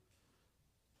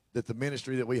that the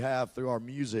ministry that we have through our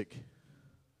music,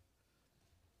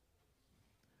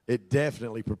 it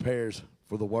definitely prepares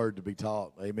for the word to be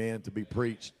taught, amen, to be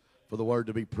preached, for the word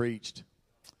to be preached.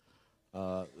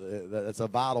 That's a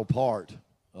vital part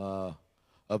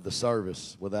of the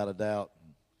service, without a doubt.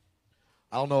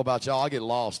 I don't know about y'all, I get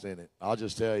lost in it. I'll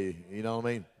just tell you, you know what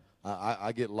I mean?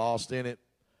 I get lost in it,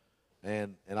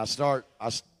 and I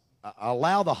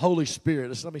allow the Holy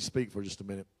Spirit, let me speak for just a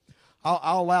minute.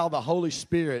 I'll allow the Holy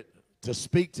Spirit to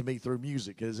speak to me through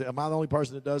music. Am I the only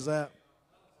person that does that?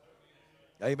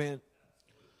 Amen.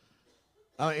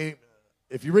 I mean,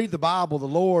 if you read the Bible, the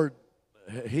Lord,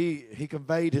 He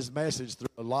conveyed His message through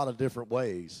a lot of different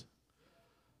ways.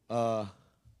 But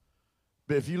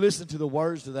if you listen to the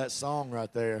words to that song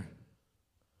right there,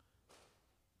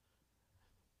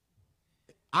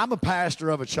 I'm a pastor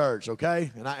of a church,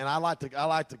 okay, and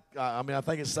I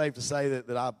think it's safe to say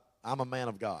that I'm a man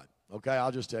of God, okay.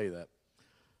 I'll just tell you that.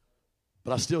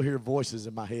 But I still hear voices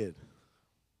in my head.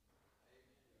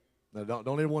 Now,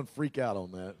 don't anyone freak out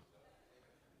on that.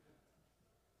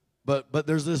 But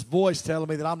there's this voice telling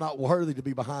me that I'm not worthy to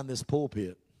be behind this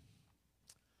pulpit.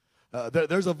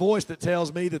 There's a voice that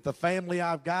tells me that the family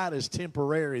I've got is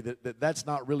temporary, that's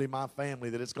not really my family,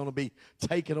 that it's going to be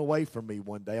taken away from me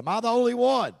one day. Am I the only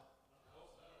one?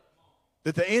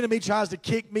 That the enemy tries to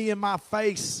kick me in my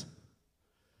face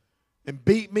and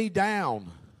beat me down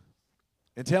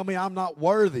and tell me I'm not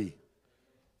worthy.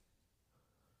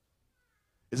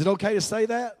 Is it okay to say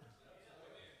that?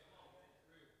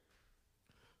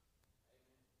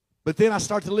 But then I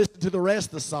start to listen to the rest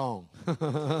of the song.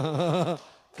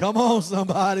 Come on,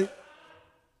 somebody.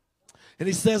 And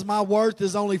he says, my worth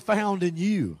is only found in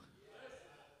you.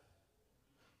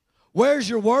 Where's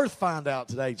your worth find out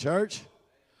today, church?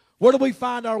 Where do we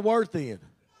find our worth in?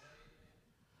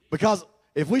 Because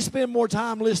if we spend more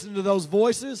time listening to those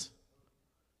voices,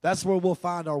 that's where we'll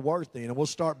find our worth in, and we'll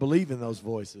start believing those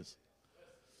voices.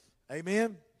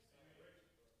 Amen?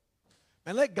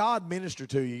 And let God minister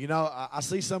to you. You know, I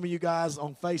see some of you guys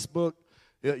on Facebook,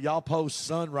 y'all post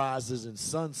sunrises and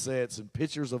sunsets and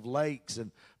pictures of lakes,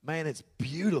 and man, it's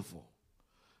beautiful.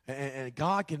 And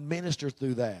God can minister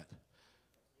through that.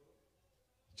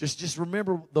 Just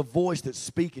remember the voice that's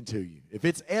speaking to you. If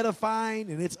it's edifying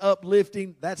and it's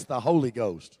uplifting, that's the Holy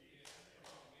Ghost.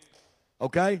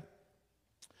 Okay?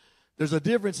 There's a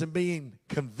difference in being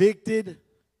convicted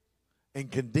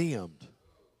and condemned.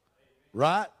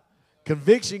 Right?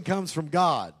 Conviction comes from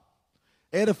God.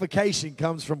 Edification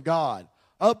comes from God.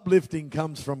 Uplifting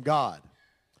comes from God.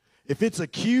 If it's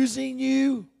accusing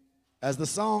you, as the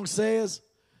song says,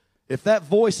 if that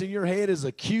voice in your head is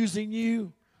accusing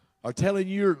you or telling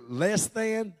you you're less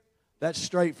than, that's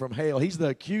straight from hell. He's the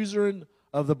accuser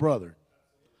of the brother.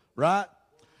 Right?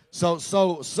 So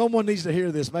someone needs to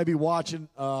hear this, maybe watching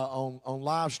on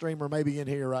live stream or maybe in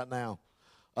here right now.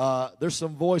 There's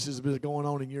some voices that have been going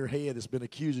on in your head that's been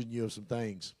accusing you of some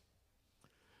things.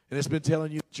 And it's been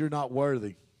telling you that you're not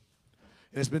worthy.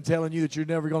 And it's been telling you that you're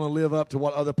never going to live up to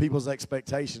what other people's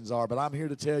expectations are. But I'm here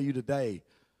to tell you today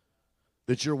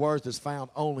that your worth is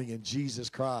found only in Jesus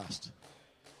Christ.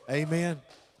 Amen.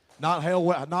 Not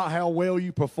how well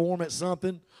you perform at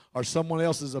something or someone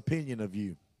else's opinion of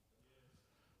you.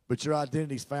 But your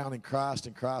identity is found in Christ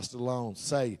and Christ alone.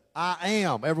 Say, I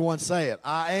am. Everyone say it.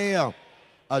 I am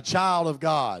a child of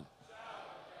God.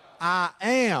 I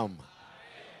am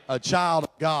a child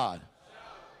of God.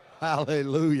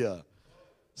 Hallelujah.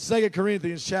 2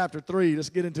 Corinthians chapter 3. Let's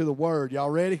get into the word. Y'all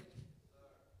ready?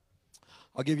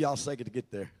 I'll give y'all a second to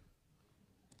get there.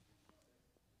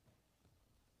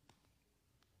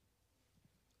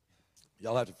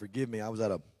 Y'all have to forgive me. I was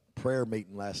at a prayer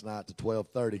meeting last night to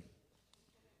 12:30.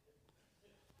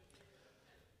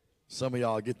 Some of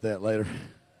y'all get that later.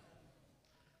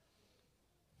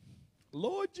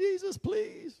 Lord Jesus,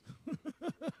 please.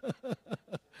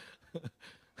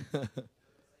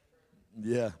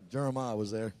 Yeah, Jeremiah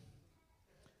was there.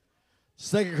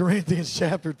 2 Corinthians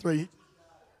chapter 3.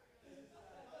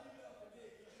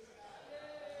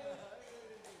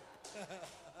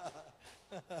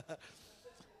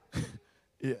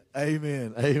 Yeah,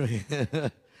 amen,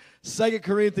 amen. 2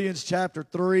 Corinthians chapter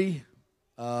 3.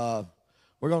 We're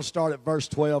going to start at verse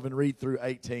 12 and read through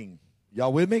 18.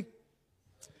 Y'all with me?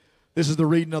 This is the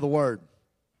reading of the word.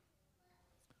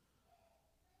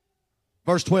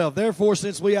 Verse 12, therefore,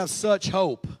 since we have such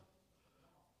hope,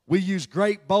 we use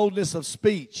great boldness of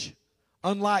speech,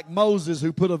 unlike Moses,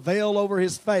 who put a veil over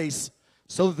his face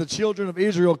so that the children of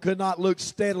Israel could not look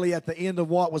steadily at the end of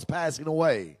what was passing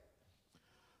away.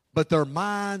 But their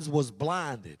minds was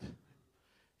blinded.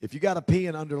 If you got a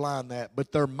pen, underline that.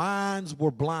 But their minds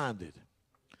were blinded.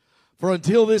 For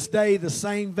until this day, the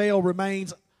same veil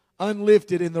remains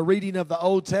unlifted in the reading of the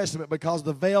Old Testament, because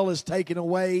the veil is taken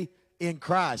away in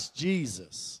Christ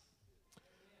Jesus.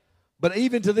 But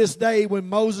even to this day, when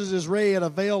Moses is read, a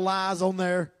veil lies on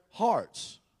their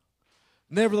hearts.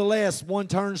 Nevertheless, one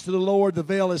turns to the Lord, the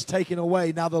veil is taken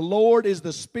away. Now the Lord is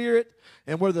the Spirit,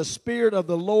 and where the Spirit of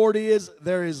the Lord is,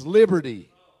 there is liberty.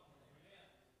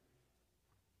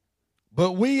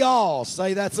 But we all,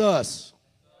 say that's us,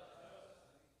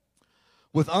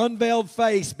 with unveiled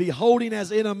face, beholding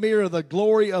as in a mirror the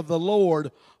glory of the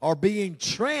Lord, are being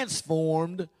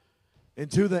transformed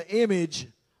into the image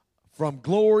from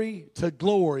glory to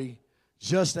glory,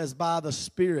 just as by the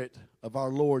Spirit of our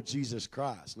Lord Jesus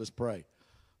Christ. Let's pray.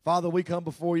 Father, we come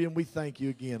before you and we thank you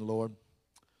again, Lord.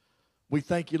 We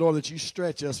thank you, Lord, that you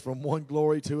stretch us from one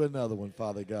glory to another one,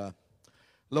 Father God.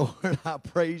 Lord, I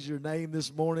praise your name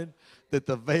this morning that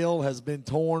the veil has been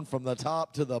torn from the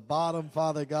top to the bottom,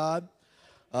 Father God.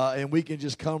 And we can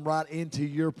just come right into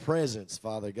your presence,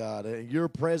 Father God. And your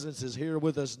presence is here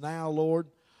with us now, Lord.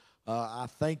 I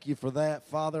thank you for that,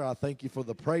 Father. I thank you for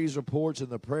the praise reports and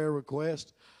the prayer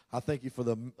requests. I thank you for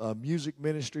the music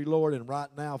ministry, Lord. And right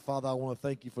now, Father, I want to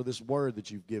thank you for this word that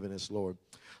you've given us, Lord.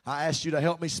 I ask you to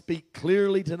help me speak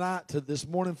clearly tonight, to this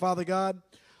morning, Father God.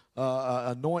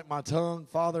 Anoint my tongue,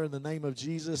 Father, in the name of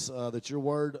Jesus, that your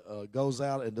word goes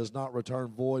out and does not return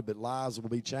void, but lives will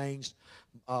be changed.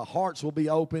 Hearts will be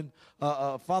open.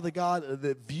 Father God,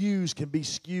 that views can be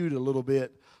skewed a little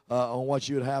bit on what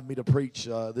you would have me to preach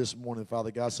this morning,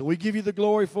 Father God. So we give you the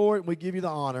glory for it, and we give you the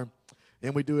honor,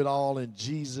 and we do it all in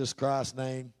Jesus Christ's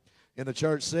name. And the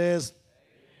church says,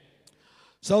 amen.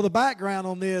 So the background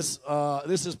on this,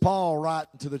 this is Paul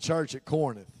writing to the church at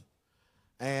Corinth.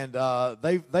 And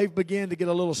they've begun to get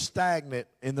a little stagnant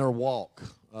in their walk.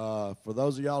 For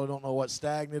those of y'all who don't know what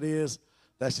stagnant is,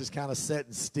 that's just kind of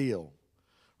sitting still.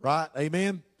 Right?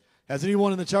 Amen? Has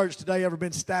anyone in the church today ever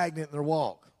been stagnant in their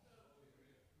walk?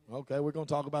 Okay, we're going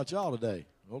to talk about y'all today.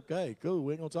 Okay, cool.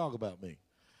 We ain't going to talk about me.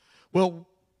 Well,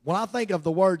 when I think of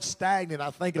the word stagnant, I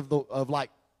think of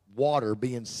like water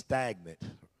being stagnant.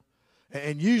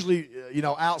 And usually, you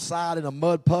know, outside in a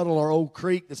mud puddle or old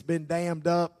creek that's been dammed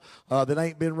up, that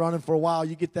ain't been running for a while,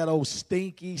 you get that old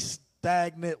stinky,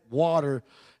 stagnant water.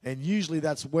 And usually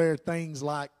that's where things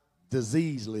like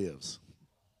disease lives.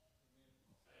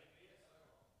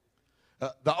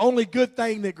 The only good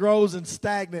thing that grows in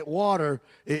stagnant water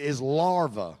is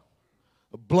larvae,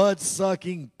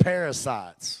 blood-sucking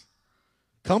parasites.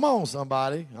 Come on,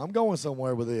 somebody. I'm going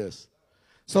somewhere with this.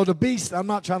 So to be, I'm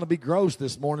not trying to be gross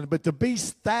this morning, but to be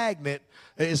stagnant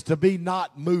is to be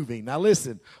not moving. Now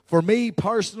listen, for me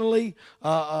personally,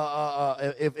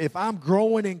 if I'm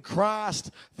growing in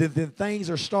Christ, then things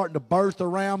are starting to birth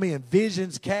around me and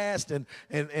visions cast and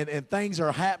things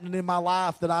are happening in my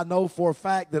life that I know for a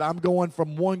fact that I'm going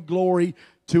from one glory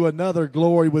to another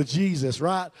glory with Jesus,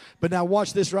 right? But now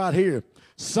watch this right here.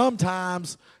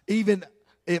 Sometimes even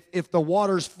if the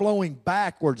water's flowing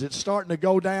backwards, it's starting to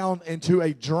go down into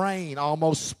a drain,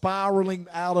 almost spiraling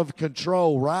out of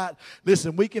control, right?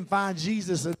 Listen, we can find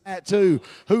Jesus in that too.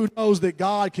 Who knows that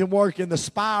God can work in the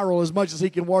spiral as much as he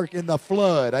can work in the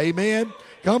flood? Amen?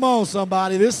 Come on,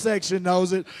 somebody. This section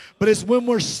knows it. But it's when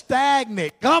we're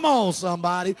stagnant. Come on,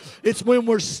 somebody. It's when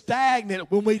we're stagnant,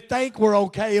 when we think we're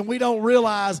okay and we don't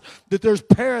realize that there's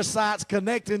parasites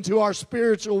connecting to our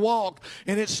spiritual walk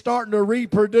and it's starting to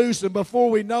reproduce. And before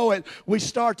we know it, we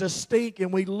start to stink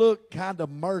and we look kind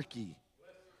of murky.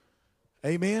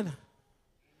 Amen?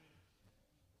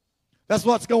 That's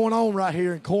what's going on right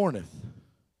here in Corinth.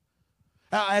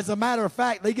 As a matter of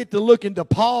fact, they get to look into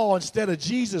Paul instead of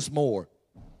Jesus more.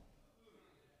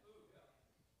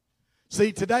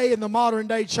 See, today in the modern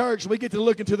day church, we get to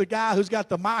look into the guy who's got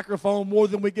the microphone more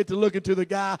than we get to look into the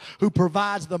guy who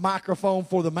provides the microphone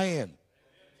for the man.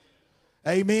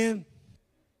 Amen?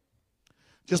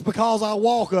 Just because I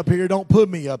walk up here, don't put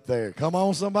me up there. Come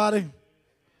on, somebody.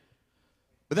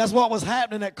 But that's what was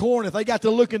happening at Corinth. They got to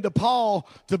look into Paul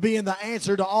to being the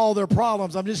answer to all their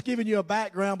problems. I'm just giving you a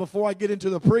background before I get into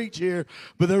the preach here.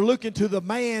 But they're looking to the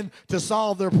man to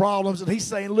solve their problems. And he's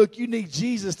saying, look, you need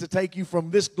Jesus to take you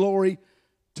from this glory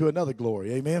to another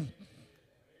glory. Amen?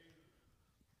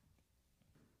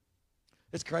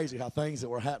 It's crazy how things that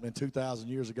were happening 2,000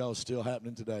 years ago are still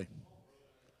happening today.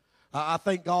 I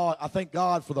thank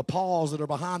God for the Pauls that are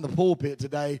behind the pulpit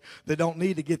today that don't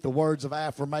need to get the words of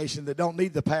affirmation, that don't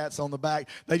need the pats on the back.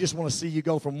 They just want to see you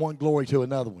go from one glory to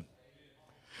another one.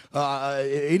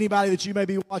 Anybody that you may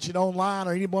be watching online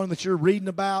or anyone that you're reading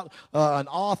about, an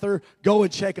author, go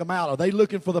and check them out. Are they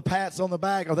looking for the pats on the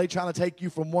back? Are they trying to take you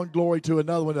from one glory to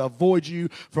another one to avoid you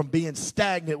from being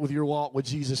stagnant with your walk with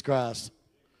Jesus Christ?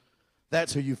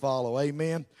 That's who you follow.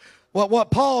 Amen.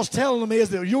 What Paul's telling them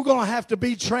is that you're going to have to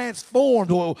be transformed.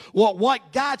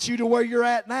 What got you to where you're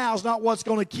at now is not what's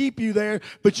going to keep you there,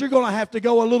 but you're going to have to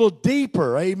go a little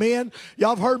deeper. Amen. Y'all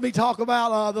have heard me talk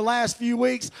about the last few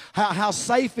weeks how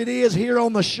safe it is here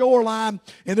on the shoreline,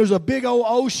 and there's a big old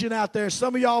ocean out there.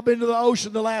 Some of y'all been to the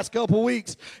ocean the last couple of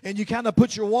weeks, and you kind of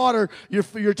put your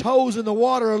toes in the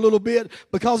water a little bit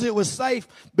because it was safe,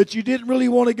 but you didn't really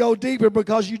want to go deeper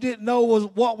because you didn't know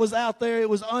what was out there. It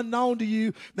was unknown to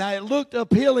you. Now, it looked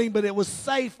appealing, but it was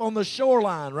safe on the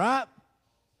shoreline, right?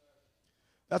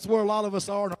 That's where a lot of us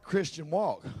are in our Christian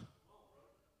walk.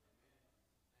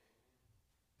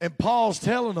 And Paul's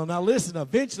telling them, now listen,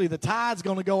 eventually the tide's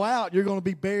going to go out. You're going to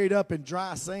be buried up in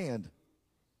dry sand.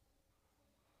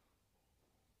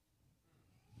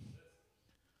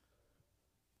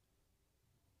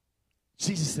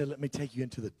 Jesus said, let me take you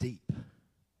into the deep.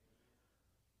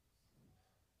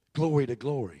 Glory to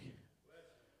glory.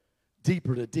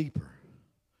 Deeper to deeper.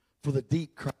 For the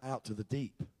deep cry out to the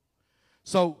deep.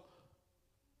 So,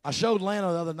 I showed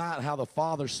Lana the other night how the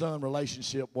father-son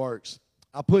relationship works.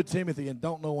 I put Timothy, and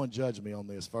don't no one judge me on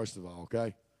this, first of all,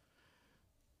 okay?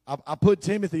 I put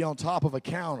Timothy on top of a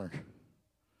counter.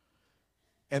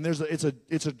 And it's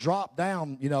a drop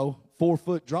down,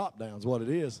 4-foot drop down is what it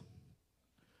is.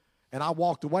 And I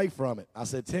walked away from it. I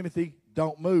said, Timothy,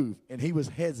 don't move. And he was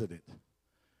hesitant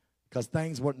because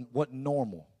things wasn't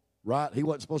normal. Right? He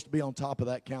wasn't supposed to be on top of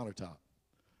that countertop.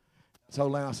 So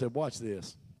Lana, I said, watch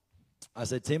this. I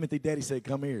said, Timothy, Daddy said,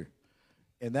 come here.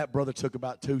 And that brother took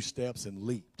about 2 steps and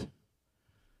leaped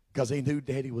because he knew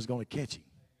Daddy was going to catch him.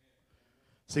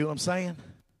 See what I'm saying?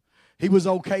 He was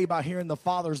okay by hearing the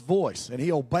Father's voice, and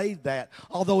he obeyed that.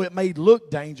 Although it may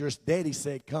look dangerous, Daddy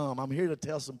said, come. I'm here to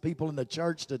tell some people in the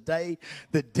church today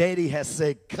that Daddy has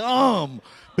said, come.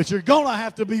 But you're going to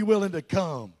have to be willing to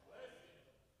come.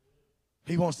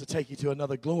 He wants to take you to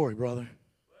another glory, brother.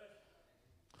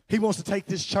 He wants to take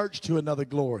this church to another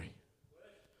glory.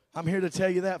 I'm here to tell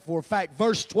you that for a fact.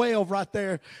 Verse 12 right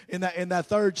there in that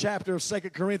 3rd chapter of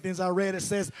 2 Corinthians I read, it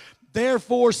says,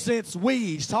 therefore since we,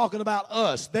 he's talking about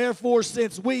us, therefore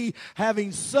since we,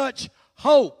 having such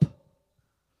hope.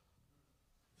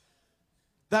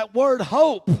 That word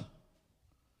hope,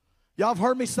 y'all have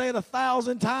heard me say it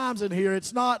 1,000 times in here.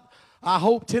 It's not, I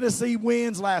hope Tennessee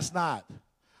wins last night.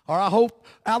 Or I hope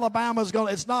Alabama's going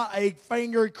to, it's not a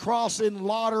finger-crossing,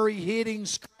 lottery-hitting,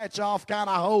 scratch-off kind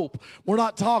of hope. We're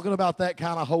not talking about that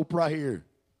kind of hope right here.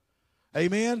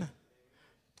 Amen?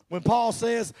 When Paul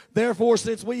says, therefore,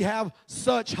 since we have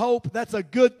such hope, that's a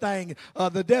good thing.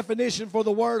 The definition for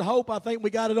the word hope, I think we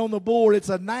got it on the board. It's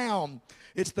a noun.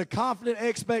 It's the confident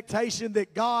expectation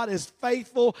that God is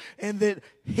faithful and that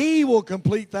He will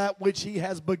complete that which He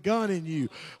has begun in you.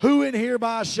 Who in here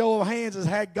by a show of hands has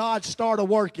had God start a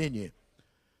work in you?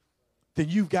 Then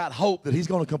you've got hope that He's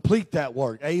going to complete that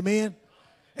work. Amen?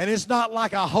 And it's not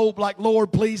like a hope like,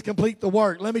 Lord, please complete the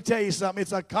work. Let me tell you something.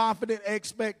 It's a confident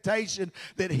expectation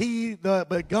that He that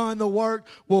begun the work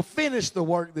will finish the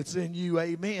work that's in you.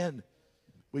 Amen?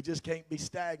 We just can't be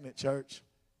stagnant, church.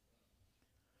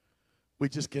 We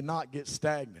just cannot get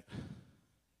stagnant.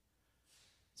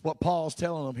 It's what Paul's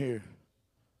telling them here.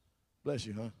 Bless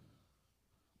you, huh?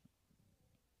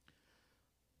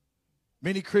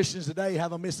 Many Christians today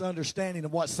have a misunderstanding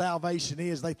of what salvation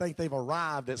is. They think they've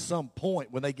arrived at some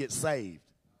point when they get saved.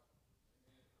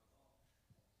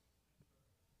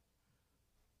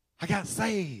 I got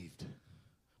saved.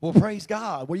 Well, praise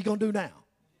God. What are you going to do now?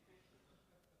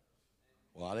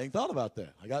 Well, I didn't thought about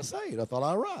that. I got saved. I thought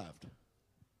I arrived.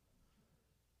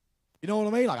 You know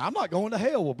what I mean? Like, I'm not going to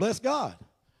hell. Well, bless God.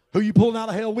 Who you pulling out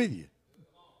of hell with you?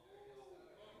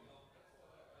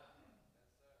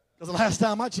 Because the last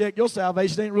time I checked, your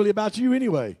salvation ain't really about you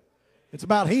anyway. It's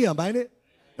about Him, ain't it?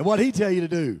 And what He tell you to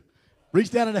do.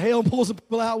 Reach down into hell and pull some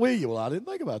people out with you. Well, I didn't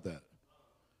think about that.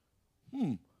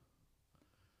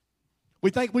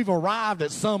 We think we've arrived at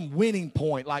some winning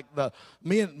point. Like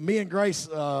me and Grace,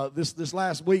 this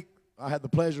last week, I had the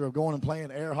pleasure of going and playing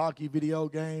air hockey, video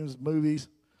games, movies.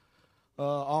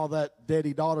 All that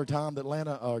daddy-daughter time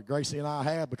that Gracie and I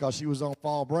had because she was on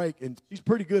fall break, and she's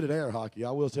pretty good at air hockey, I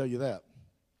will tell you that.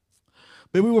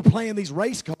 But we were playing these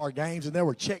race car games, and there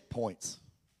were checkpoints.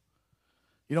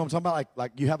 You know what I'm talking about?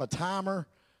 Like you have a timer,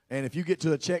 and if you get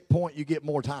to the checkpoint, you get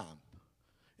more time.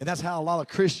 And that's how a lot of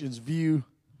Christians view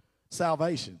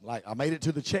salvation. Like, I made it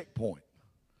to the checkpoint.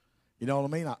 You know what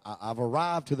I mean? I've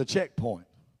arrived to the checkpoint.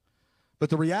 But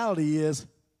the reality is,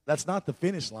 that's not the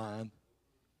finish line.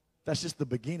 That's just the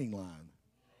beginning line.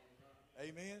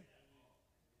 Amen.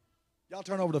 Y'all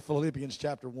turn over to Philippians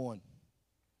chapter 1.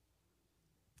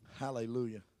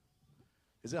 Hallelujah.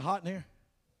 Is it hot in here?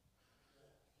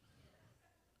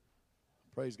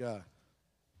 Praise God.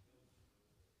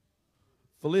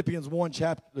 Philippians 1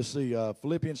 chapter, let's see,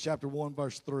 Philippians chapter 1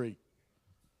 verse 3.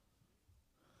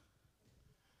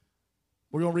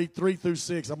 We're going to read 3 through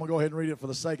 6. I'm going to go ahead and read it for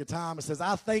the sake of time. It says,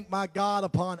 I thank my God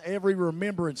upon every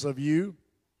remembrance of you,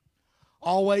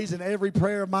 always in every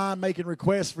prayer of mine making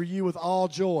requests for you with all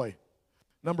joy.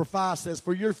 Number 5 says,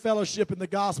 for your fellowship in the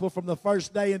gospel from the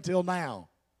first day until now,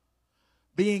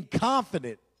 being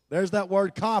confident, there's that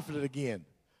word confident again,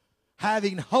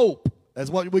 having hope, that's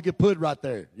what we could put right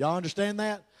there. Y'all understand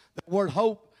that? The word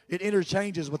hope, it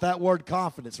interchanges with that word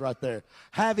confidence right there.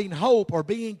 Having hope or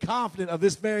being confident of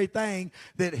this very thing,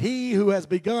 that he who has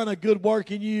begun a good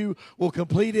work in you will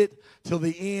complete it till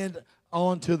the end,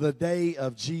 on to the day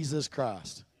of Jesus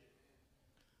Christ.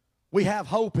 We have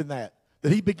hope in that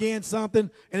he began something,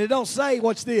 and it don't say,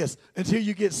 watch this, until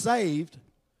you get saved.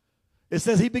 It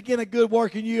says he began a good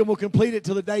work in you and will complete it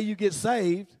till the day you get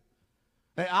saved.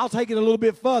 And I'll take it a little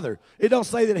bit further. It don't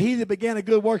say that he that began a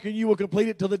good work in you will complete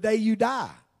it till the day you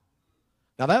die.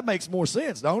 Now that makes more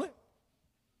sense, don't it?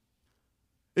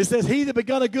 It says, he that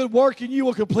begun a good work in you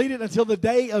will complete it until the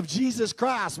day of Jesus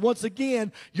Christ. Once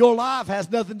again, your life has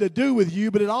nothing to do with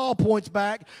you, but it all points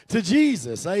back to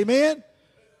Jesus. Amen?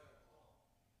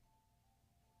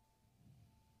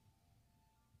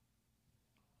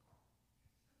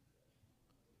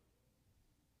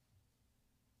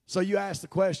 So you ask the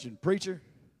question, preacher,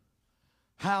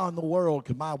 how in the world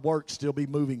could my work still be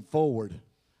moving forward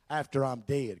after I'm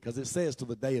dead? Because it says till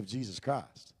the day of Jesus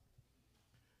Christ.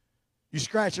 You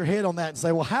scratch your head on that and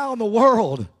say, well, how in the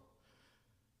world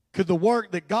could the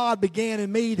work that God began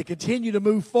in me to continue to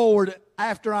move forward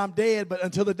after I'm dead, but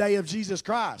until the day of Jesus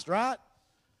Christ, right?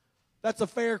 That's a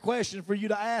fair question for you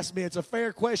to ask me. It's a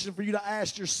fair question for you to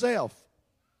ask yourself.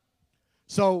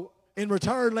 So in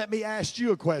return, let me ask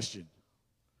you a question.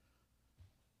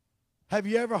 Have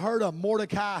you ever heard of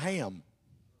Mordecai Ham?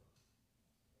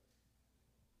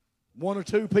 One or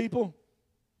two people?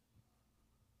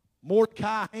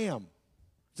 Mordecai Ham.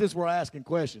 Since we're asking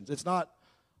questions, it's not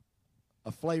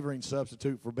a flavoring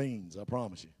substitute for beans, I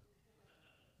promise you.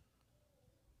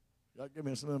 Y'all give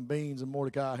me some of them beans and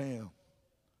Mordecai Ham.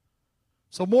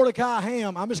 So Mordecai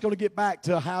Ham, I'm just going to get back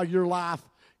to how your life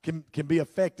can be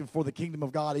effective for the kingdom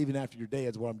of God even after you're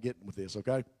dead is where I'm getting with this,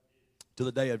 okay? To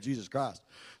the day of Jesus Christ.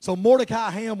 So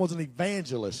Mordecai Ham was an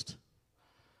evangelist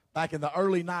back in the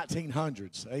early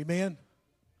 1900s. Amen?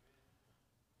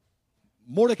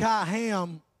 Mordecai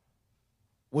Ham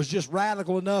was just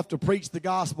radical enough to preach the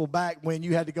gospel back when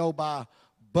you had to go by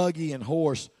buggy and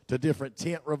horse to different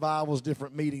tent revivals,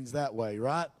 different meetings that way,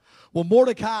 right? Well,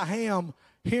 Mordecai Ham,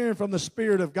 hearing from the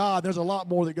Spirit of God, there's a lot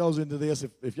more that goes into this.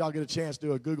 If y'all get a chance,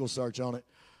 do a Google search on it.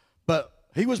 But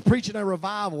he was preaching a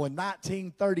revival in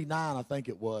 1939, I think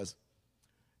it was,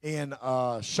 in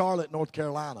Charlotte, North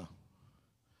Carolina.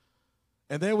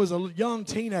 And there was a young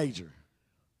teenager.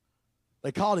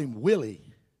 They called him Willie.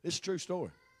 This is a true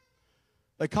story.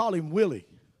 They called him Willie.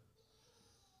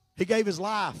 He gave his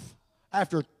life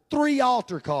after 3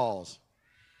 altar calls.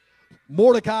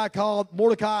 Mordecai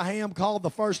Ham called the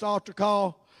first altar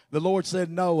call. The Lord said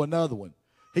no, another one.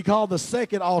 He called the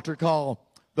second altar call.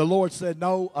 The Lord said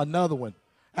no, another one.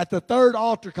 At the third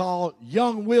altar call,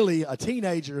 young Willie, a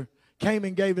teenager, came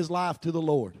and gave his life to the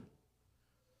Lord.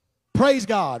 Praise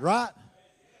God, right?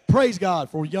 Praise God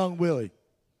for young Willie.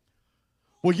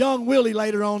 Well, young Willie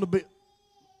later on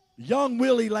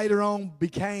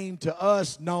became to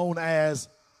us known as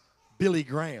Billy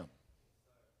Graham.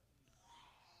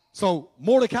 So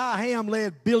Mordecai Ham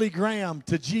led Billy Graham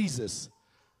to Jesus.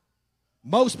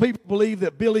 Most people believe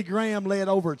that Billy Graham led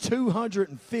over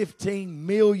 215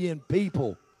 million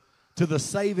people to the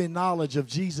saving knowledge of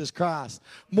Jesus Christ.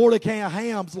 Mordecai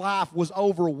Ham's life was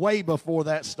over way before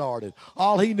that started.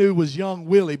 All he knew was young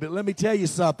Willie. But let me tell you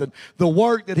something. The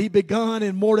work that he begun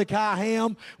in Mordecai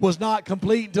Ham was not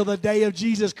complete until the day of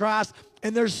Jesus Christ.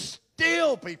 And there's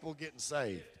still people getting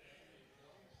saved.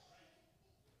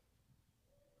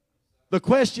 The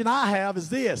question I have is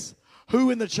this.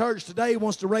 Who in the church today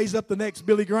wants to raise up the next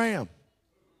Billy Graham?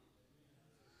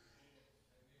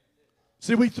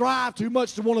 See, we thrive too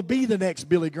much to want to be the next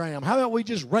Billy Graham. How about we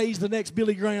just raise the next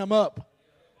Billy Graham up?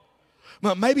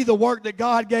 But maybe the work that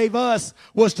God gave us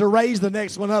was to raise the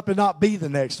next one up and not be the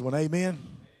next one. Amen?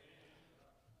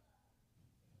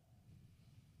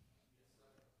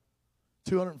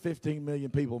 215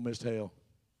 million people missed hell.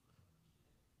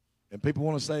 And people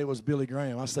want to say it was Billy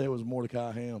Graham. I say it was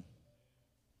Mordecai Ham.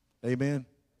 Amen.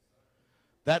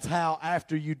 That's how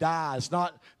after you die, it's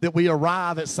not that we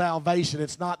arrive at salvation.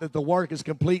 It's not that the work is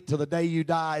complete till the day you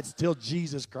die. It's till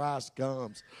Jesus Christ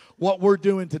comes. What we're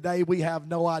doing today, we have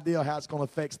no idea how it's going to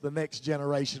affect the next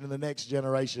generation and the next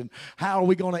generation. How are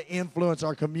we going to influence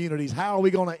our communities? How are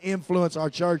we going to influence our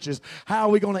churches? How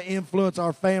are we going to influence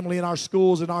our family and our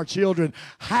schools and our children?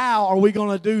 How are we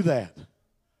going to do that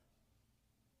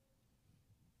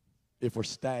if we're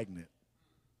stagnant?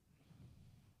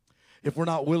 If we're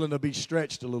not willing to be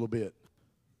stretched a little bit.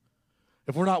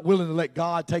 If we're not willing to let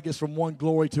God take us from one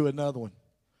glory to another one.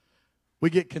 We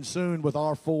get consumed with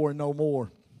R4 and no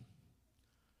more.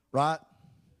 Right?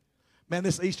 Man,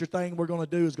 this Easter thing we're going to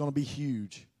do is going to be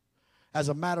huge. As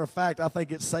a matter of fact, I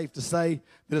think it's safe to say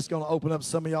that it's going to open up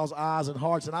some of y'all's eyes and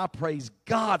hearts, and I praise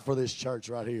God for this church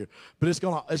right here. But it's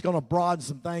going to broaden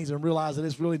some things and realize that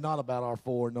it's really not about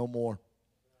R4 and no more.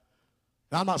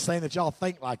 Now, I'm not saying that y'all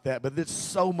think like that, but it's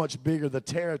so much bigger. The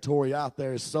territory out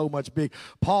there is so much big.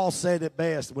 Paul said it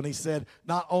best when he said,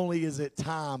 not only is it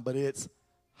time, but it's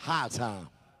high time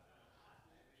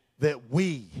that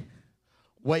we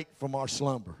wake from our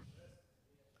slumber.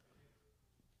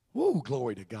 Woo,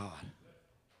 glory to God.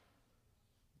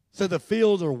 So the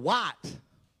fields are white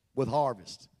with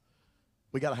harvest.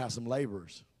 We got to have some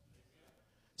laborers.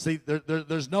 See,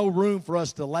 there's no room for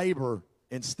us to labor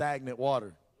in stagnant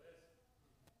water.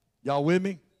 Y'all with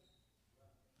me?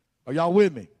 Are y'all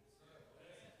with me?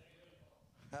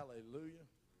 Hallelujah.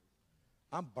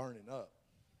 I'm burning up.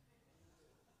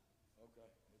 Okay,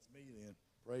 it's me then.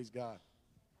 Praise God.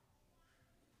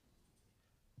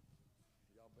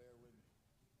 Y'all bear with me.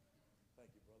 Thank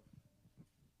you, brother.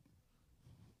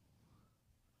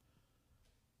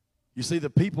 You see,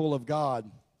 the people of God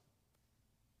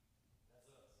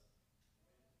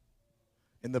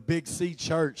in the Big C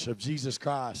Church of Jesus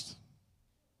Christ,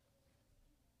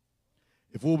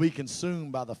 if we'll be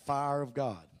consumed by the fire of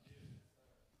God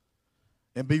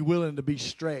and be willing to be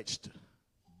stretched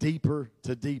deeper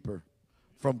to deeper,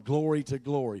 from glory to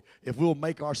glory, if we'll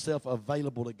make ourselves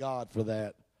available to God for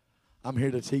that, I'm here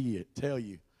to tell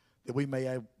you that we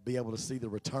may be able to see the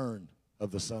return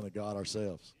of the Son of God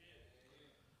ourselves.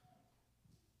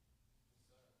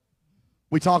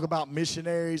 We talk about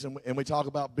missionaries and we talk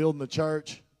about building the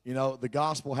church. You know, the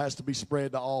gospel has to be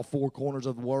spread to all four corners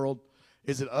of the world.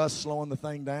 Is it us slowing the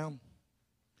thing down?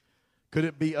 Could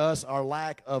it be us, our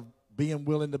lack of being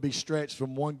willing to be stretched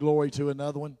from one glory to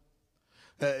another one?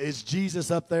 Is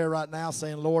Jesus up there right now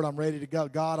saying, Lord, I'm ready to go.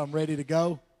 God, I'm ready to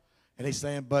go. And he's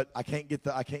saying, but I can't get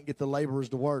the laborers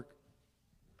to work.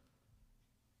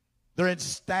 They're in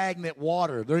stagnant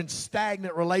water. They're in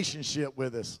stagnant relationship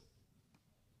with us.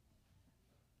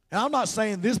 And I'm not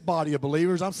saying this body of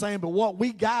believers. I'm saying, but what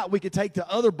we got, we could take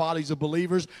to other bodies of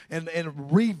believers and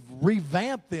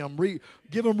revamp them,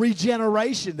 give them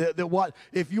regeneration. That what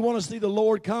if you want to see the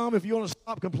Lord come, if you want to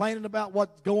stop complaining about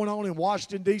what's going on in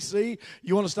Washington, D.C.,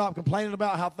 you want to stop complaining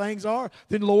about how things are,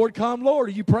 then Lord, come, Lord.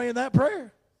 Are you praying that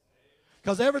prayer?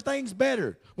 Because everything's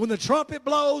better. When the trumpet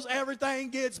blows, everything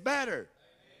gets better.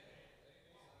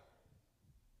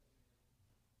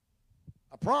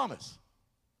 I promise.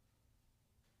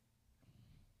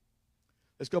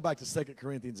 Let's go back to 2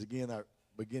 Corinthians again, our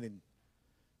beginning.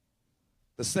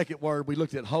 The second word, we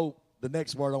looked at hope. The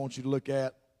next word I want you to look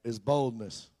at is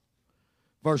boldness.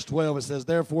 Verse 12, it says,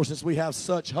 therefore, since we have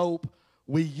such hope,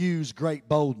 we use great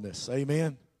boldness.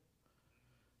 Amen.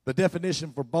 The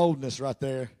definition for boldness right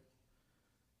there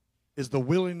is the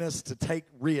willingness to take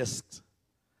risks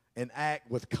and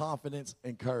act with confidence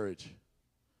and courage.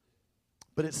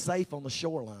 But it's safe on the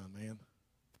shoreline, man.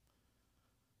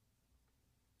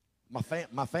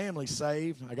 My family's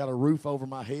saved. I got a roof over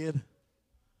my head.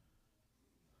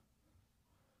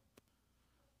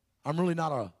 I'm really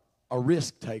not a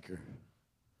risk taker.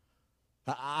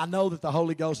 I know that the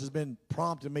Holy Ghost has been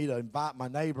prompting me to invite my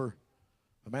neighbor.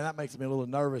 But man, that makes me a little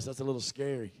nervous. That's a little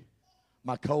scary.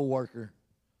 My coworker,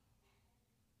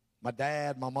 my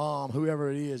dad, my mom,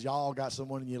 whoever it is, y'all got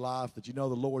someone in your life that you know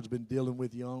the Lord's been dealing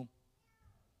with you on.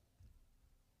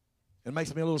 It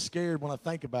makes me a little scared when I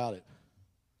think about it.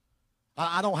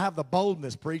 I don't have the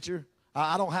boldness, preacher.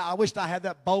 I wish I had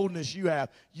that boldness you have.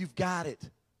 You've got it.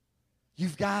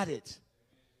 You've got it.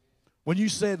 When you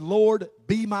said, Lord,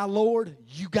 be my Lord,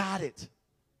 you got it.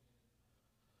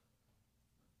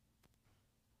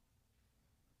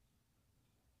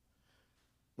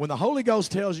 When the Holy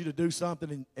Ghost tells you to do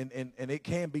something and it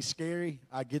can be scary,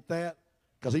 I get that,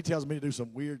 because he tells me to do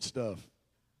some weird stuff.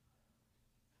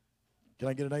 Can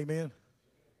I get an amen?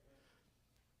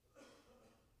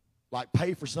 Like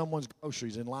pay for someone's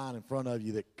groceries in line in front of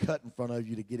you that cut in front of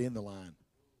you to get in the line.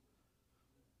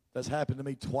 That's happened to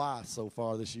me twice so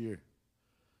far this year.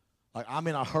 Like I'm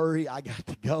in a hurry, I got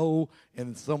to go,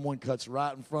 and someone cuts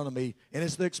right in front of me. And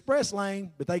it's the express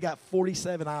lane, but they got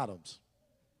 47 items.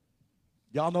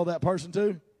 Y'all know that person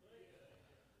too?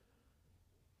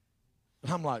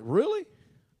 And I'm like, really?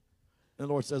 And the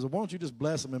Lord says, well, why don't you just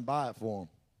bless them and buy it for them?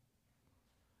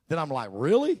 Then I'm like,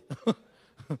 really?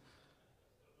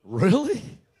 Really?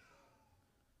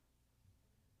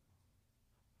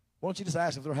 Why don't you just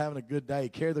ask if they're having a good day?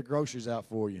 Carry their groceries out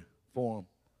for them.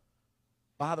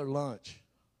 Buy their lunch.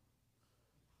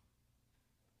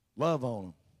 Love on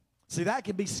them. See, that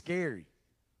can be scary,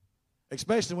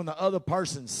 especially when the other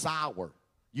person's sour.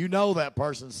 You know that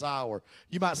person's sour.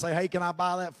 You might say, hey, can I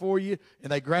buy that for you?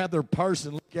 And they grab their purse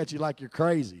and look at you like you're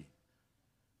crazy.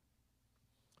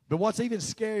 But what's even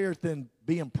scarier than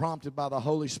being prompted by the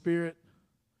Holy Spirit,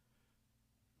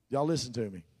 y'all listen to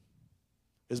me,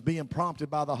 is being prompted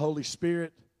by the Holy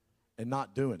Spirit and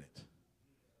not doing it.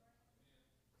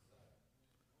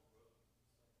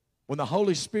 When the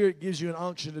Holy Spirit gives you an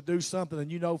unction to do something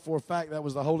and you know for a fact that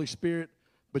was the Holy Spirit,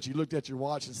 but you looked at your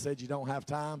watch and said you don't have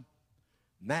time,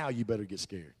 now you better get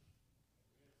scared.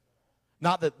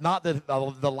 Not that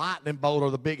the lightning bolt or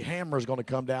the big hammer is going to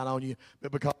come down on you,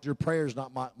 but because your prayers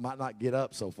might not get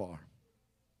up so far.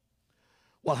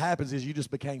 What happens is you just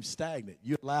became stagnant.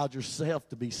 You allowed yourself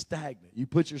to be stagnant. You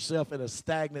put yourself in a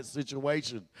stagnant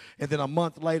situation. And then a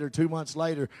month later, 2 months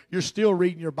later, you're still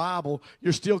reading your Bible.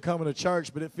 You're still coming to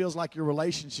church, but it feels like your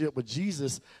relationship with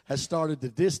Jesus has started to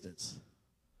distance.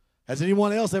 Has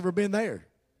anyone else ever been there?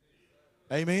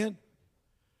 Amen?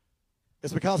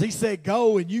 It's because he said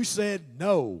go and you said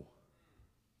no.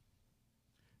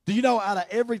 Do you know out of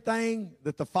everything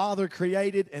that the Father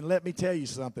created, and let me tell you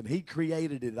something, he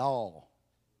created it all.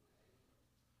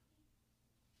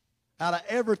 Out of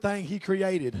everything he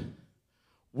created,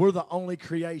 we're the only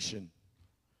creation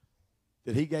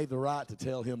that he gave the right to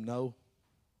tell him no.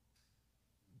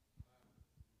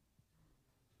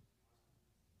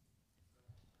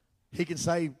 He can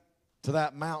say to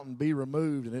that mountain, be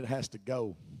removed, and it has to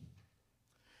go.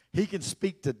 He can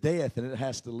speak to death, and it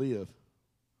has to live.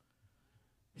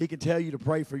 He can tell you to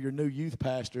pray for your new youth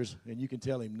pastors, and you can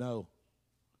tell him no.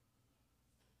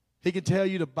 He can tell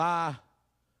you to buy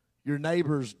your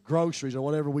neighbor's groceries or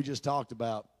whatever we just talked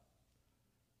about.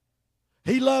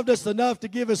 He loved us enough to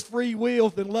give us free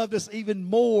will and loved us even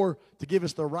more to give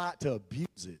us the right to abuse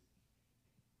it.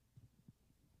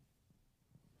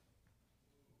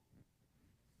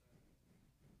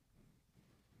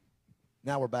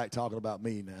 Now we're back talking about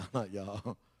me now, not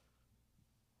y'all.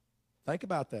 Think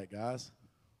about that, guys.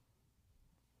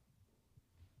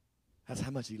 That's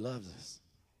how much he loves us.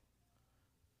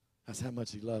 That's how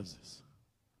much he loves us.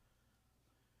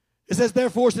 It says,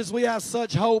 therefore, since we have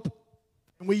such hope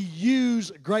and we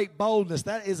use great boldness,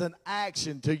 that is an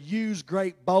action, to use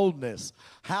great boldness.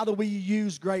 How do we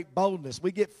use great boldness?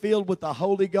 We get filled with the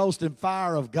Holy Ghost and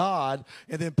fire of God,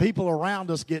 and then people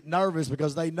around us get nervous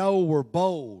because they know we're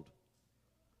bold.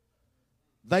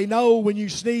 They know when you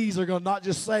sneeze, they're going to not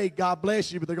just say, God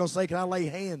bless you, but they're going to say, can I lay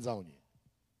hands on you?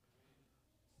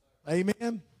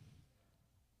 Amen?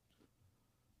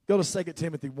 Go to 2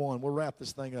 Timothy 1. We'll wrap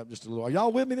this thing up just a little. Are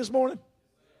y'all with me this morning?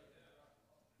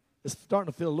 It's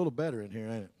starting to feel a little better in here,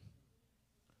 ain't it?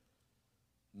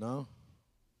 No?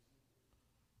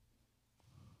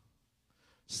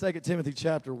 2 Timothy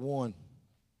chapter 1.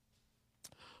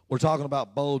 We're talking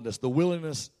about boldness, the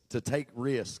willingness to take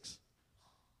risks.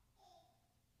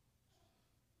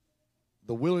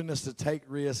 The willingness to take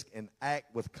risk and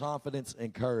act with confidence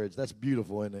and courage. That's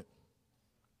beautiful, isn't it?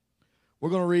 We're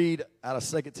going to read out of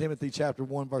 2 Timothy chapter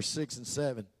 1, verse 6 and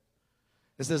 7.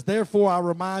 It says, therefore I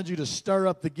remind you to stir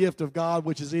up the gift of God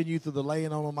which is in you through the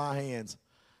laying on of my hands.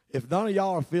 If none of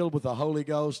y'all are filled with the Holy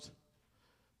Ghost,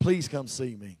 please come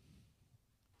see me.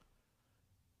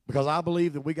 Because I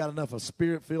believe that we got enough of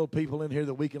spirit-filled people in here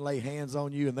that we can lay hands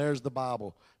on you, and there's the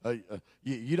Bible.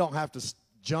 You don't have to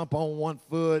jump on one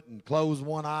foot and close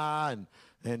one eye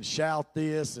and shout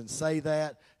this and say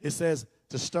that. It says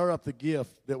to stir up the gift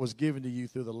that was given to you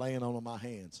through the laying on of my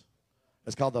hands.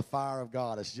 It's called the fire of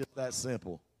God. It's just that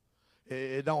simple.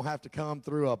 It don't have to come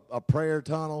through a prayer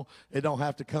tunnel. It don't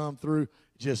have to come through.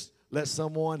 Just let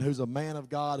someone who's a man of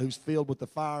God, who's filled with the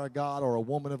fire of God, or a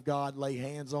woman of God lay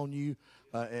hands on you,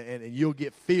 and you'll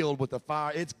get filled with the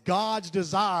fire. It's God's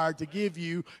desire to give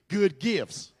you good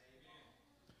gifts.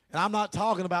 And I'm not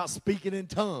talking about speaking in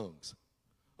tongues.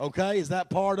 Okay, is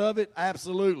that part of it?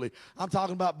 Absolutely. I'm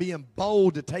talking about being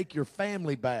bold to take your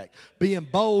family back, being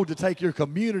bold to take your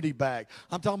community back.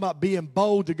 I'm talking about being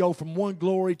bold to go from one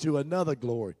glory to another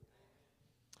glory.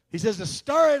 He says to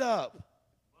stir it up.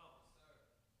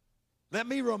 Let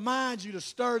me remind you to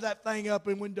stir that thing up.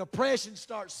 And when depression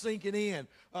starts sinking in,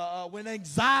 when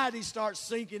anxiety starts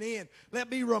sinking in,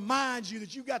 let me remind you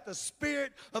that you got the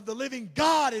Spirit of the living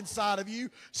God inside of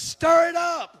you. Stir it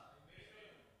up.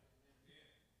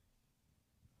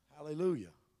 Hallelujah.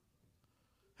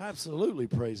 Absolutely,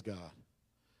 praise God.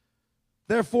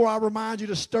 Therefore, I remind you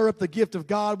to stir up the gift of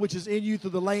God which is in you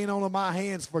through the laying on of my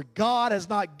hands. For God has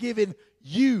not given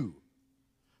you.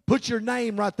 Put your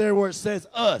name right there where it says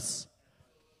us.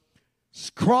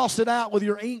 Cross it out with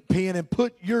your ink pen and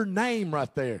put your name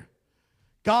right there.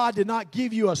 God did not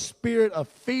give you a spirit of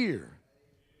fear.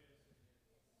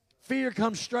 Fear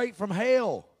comes straight from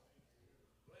hell.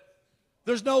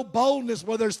 There's no boldness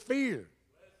where there's fear.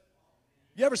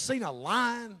 You ever seen a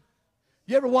lion?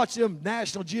 You ever watch them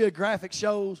National Geographic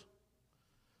shows?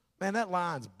 Man, that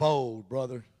lion's bold,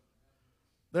 brother.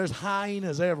 There's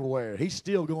hyenas everywhere. He's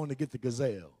still going to get the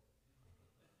gazelle.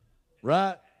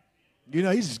 Right? You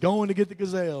know, he's just going to get the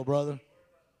gazelle, brother.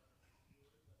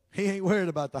 He ain't worried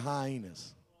about the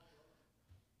hyenas.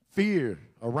 Fear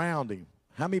around him.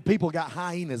 How many people got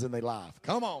hyenas in their life?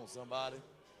 Come on, somebody.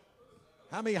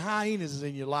 How many hyenas is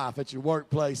in your life, at your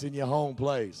workplace, in your home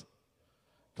place?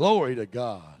 Glory to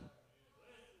God.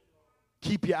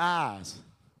 Keep your eyes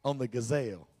on the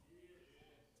gazelle,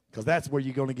 because that's where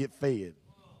you're going to get fed.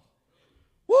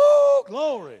 Woo,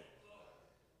 glory.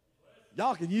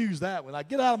 Y'all can use that one. Like,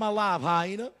 get out of my life,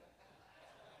 hyena.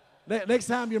 Next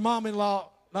time your mom-in-law,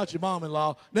 not your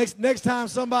mom-in-law, next time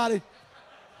somebody,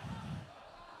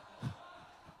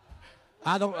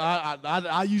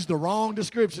 I used the wrong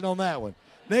description on that one.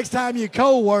 Next time your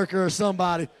co-worker or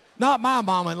somebody, not my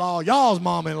mom-in-law, y'all's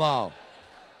mom-in-law.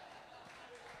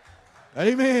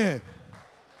 Amen.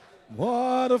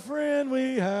 What a friend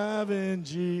we have in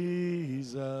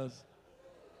Jesus.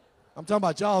 I'm talking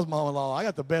about y'all's mom-in-law. I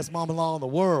got the best mom-in-law in the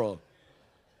world.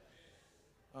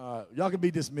 All right, y'all can be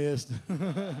dismissed.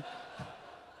 I'm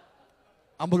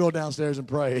going to go downstairs and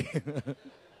pray.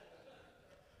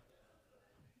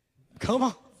 Come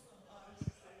on.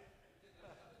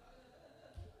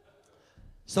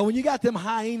 So when you got them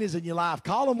hyenas in your life,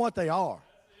 call them what they are.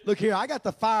 Look here, I got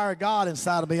the fire of God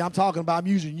inside of me. I'm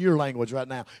using your language right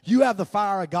now. You have the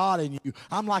fire of God in you.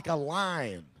 I'm like a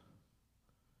lion.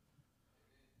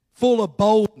 Full of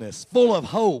boldness, full of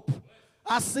hope.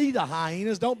 I see the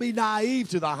hyenas. Don't be naive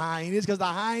to the hyenas, because the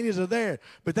hyenas are there.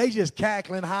 But they just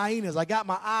cackling hyenas. I got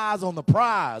my eyes on the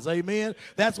prize. Amen.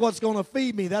 That's what's going to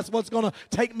feed me. That's what's going to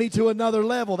take me to another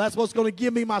level. That's what's going to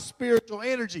give me my spiritual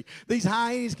energy. These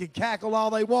hyenas can cackle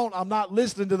all they want. I'm not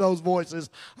listening to those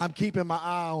voices. I'm keeping my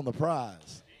eye on the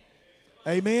prize.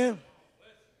 Amen.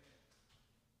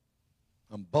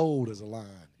 I'm bold as a lion.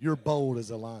 You're bold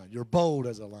as a lion. You're bold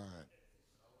as a lion.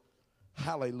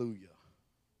 Hallelujah.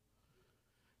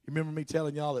 You remember me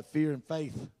telling y'all that fear and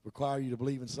faith require you to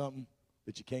believe in something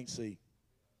that you can't see.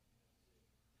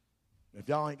 If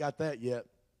y'all ain't got that yet,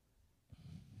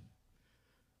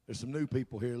 there's some new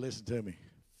people here. Listen to me.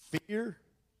 Fear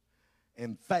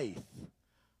and faith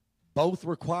both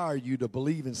require you to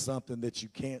believe in something that you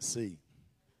can't see.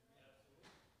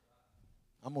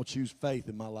 I'm going to choose faith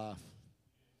in my life.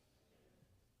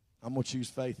 I'm going to choose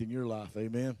faith in your life.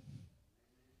 Amen.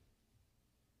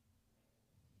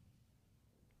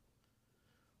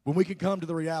 When we can come to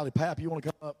the reality, Pap, you want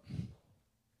to come up?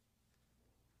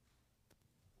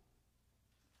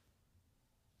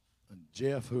 And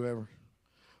Jeff, whoever.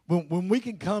 When we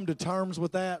can come to terms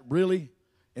with that, really,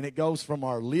 and it goes from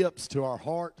our lips to our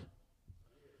heart,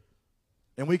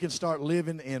 and we can start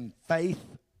living in faith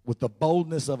with the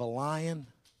boldness of a lion,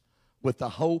 with the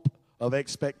hope of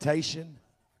expectation,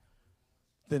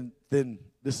 then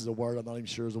this is a word, I'm not even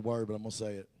sure it's a word, but I'm going to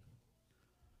say it.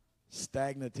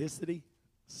 Stagnaticity.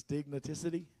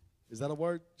 Stigmaticity. Is that a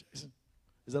word, Jason?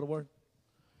 Is that a word?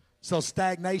 So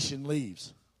stagnation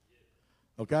leaves.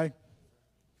 Okay?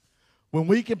 When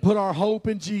we can put our hope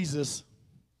in Jesus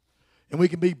and we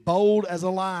can be bold as a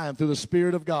lion through the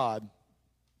Spirit of God,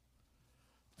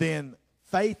 then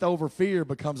faith over fear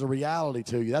becomes a reality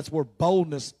to you. That's where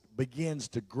boldness begins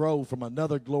to grow from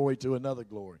another glory to another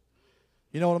glory.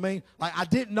 You know what I mean? Like, I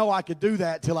didn't know I could do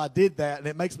that till I did that, and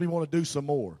it makes me want to do some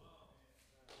more.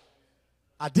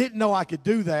 I didn't know I could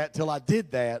do that till I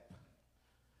did that.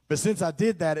 But since I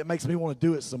did that, it makes me want to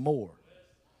do it some more.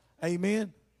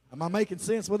 Amen? Am I making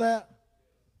sense with that?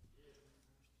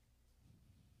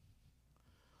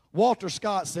 Walter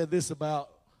Scott said this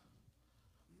about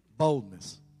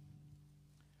boldness.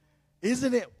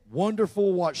 Isn't it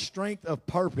wonderful what strength of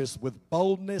purpose with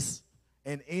boldness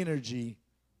and energy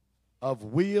of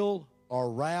will are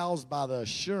roused by the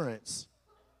assurance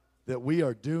that we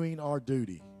are doing our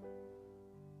duty?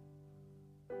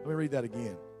 Let me read that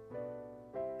again.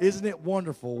 Isn't it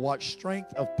wonderful what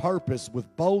strength of purpose with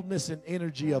boldness and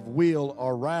energy of will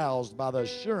are roused by the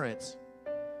assurance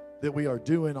that we are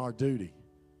doing our duty?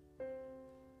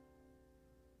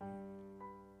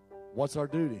 What's our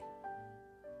duty?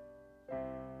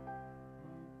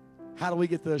 How do we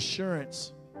get the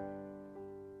assurance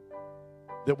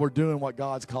that we're doing what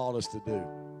God's called us to do?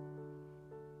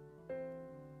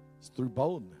 It's through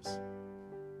boldness.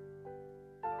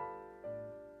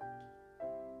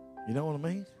 You know what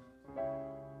I mean?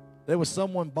 There was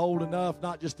someone bold enough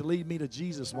not just to lead me to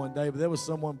Jesus one day, but there was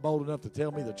someone bold enough to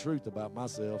tell me the truth about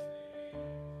myself.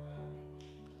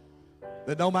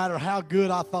 That no matter how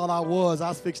good I thought I was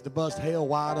fixed to bust hell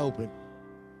wide open.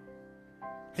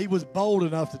 He was bold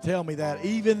enough to tell me that,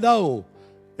 even though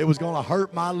it was going to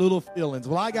hurt my little feelings.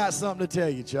 Well, I got something to tell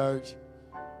you, church.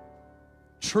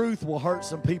 Truth will hurt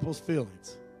some people's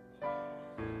feelings,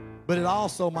 but it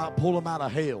also might pull them out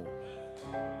of hell.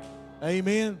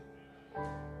 Amen.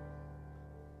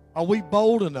 Are we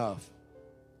bold enough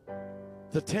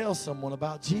to tell someone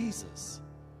about Jesus?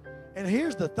 And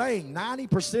here's the thing,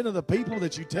 90% of the people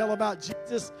that you tell about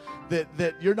Jesus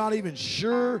that you're not even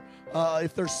sure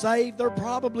if they're saved, they're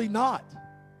probably not.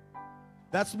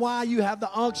 That's why you have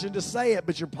the unction to say it,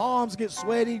 but your palms get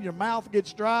sweaty and your mouth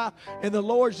gets dry, and the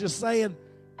Lord's just saying,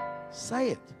 say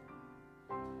it.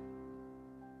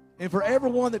 And for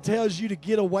everyone that tells you to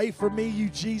get away from me, you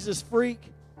Jesus freak,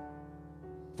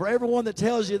 for everyone that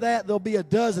tells you that, there'll be a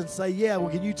dozen say, yeah, well,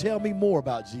 can you tell me more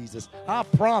about Jesus? I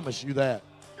promise you that.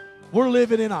 We're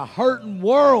living in a hurting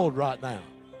world right now.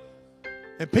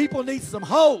 And people need some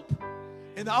hope.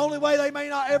 And the only way they may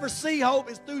not ever see hope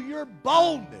is through your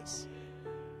boldness.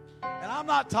 And I'm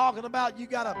not talking about you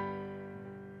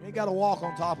ain't got to walk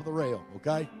on top of the rail,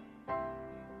 okay?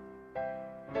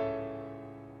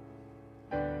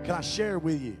 Can I share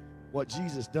with you what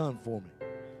Jesus done for me?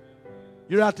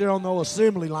 You're out there on the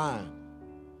assembly line.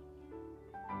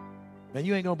 Man,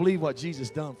 you ain't going to believe what Jesus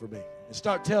done for me. And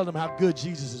start telling them how good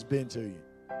Jesus has been to you.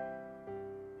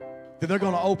 Then they're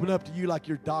going to open up to you like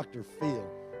you're Dr. Phil.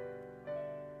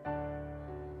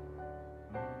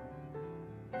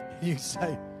 You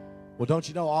say, well, don't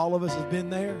you know all of us have been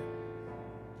there?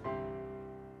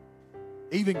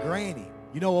 Even Granny.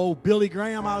 You know old Billy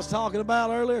Graham I was talking about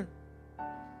earlier?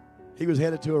 He was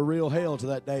headed to a real hell to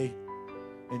that day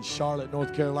in Charlotte,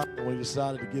 North Carolina, when he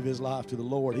decided to give his life to the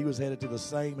Lord. He was headed to the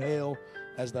same hell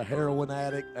as the heroin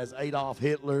addict, as Adolf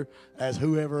Hitler, as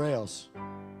whoever else.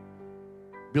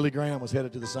 Billy Graham was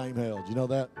headed to the same hell. Do you know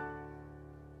that?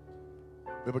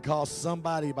 But because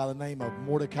somebody by the name of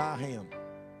Mordecai Ham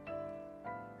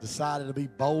decided to be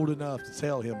bold enough to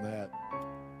tell him that,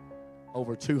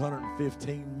 over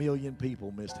 215 million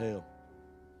people missed hell.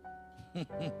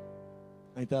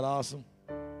 Ain't that awesome?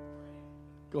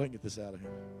 Go ahead and get this out of here.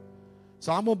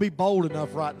 So I'm going to be bold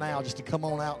enough right now just to come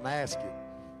on out and ask it.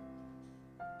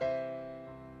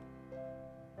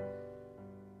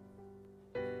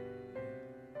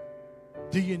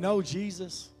 Do you know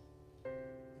Jesus?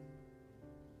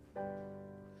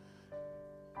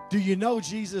 Do you know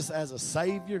Jesus as a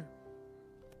Savior?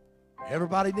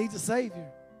 Everybody needs a Savior,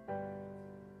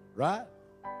 right?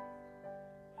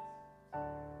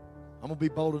 I'm going to be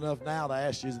bold enough now to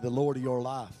ask you, is he the Lord of your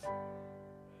life?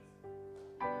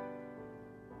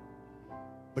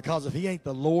 Because if he ain't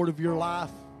the Lord of your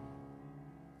life,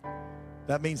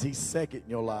 that means he's second in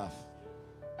your life.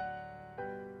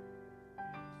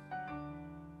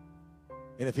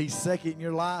 And if he's second in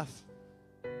your life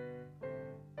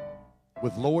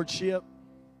with lordship,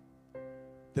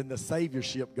 then the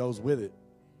saviorship goes with it.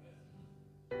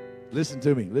 Listen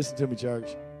to me,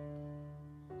 church.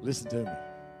 Listen to me.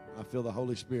 I feel the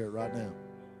Holy Spirit right now.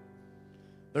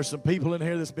 There's some people in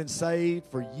here that's been saved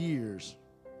for years,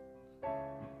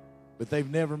 but they've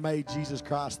never made Jesus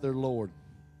Christ their Lord.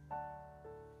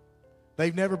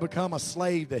 They've never become a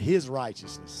slave to his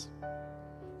righteousness.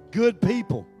 Good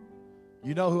people.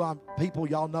 You know who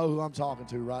y'all know who I'm talking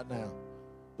to right now.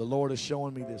 The Lord is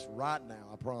showing me this right now,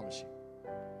 I promise you.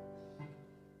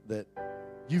 That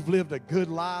you've lived a good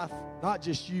life, not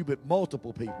just you, but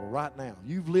multiple people right now.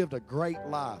 You've lived a great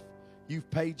life. You've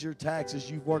paid your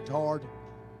taxes, you've worked hard.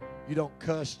 You don't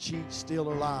cuss, cheat, steal,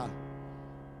 or lie.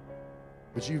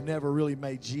 But you've never really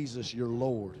made Jesus your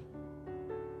Lord.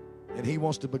 And he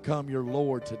wants to become your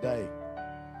Lord today.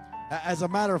 As a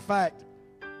matter of fact,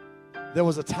 there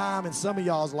was a time in some of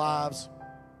y'all's lives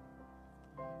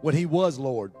when he was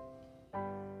Lord.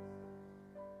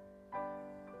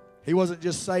 He wasn't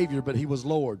just Savior, but he was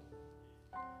Lord.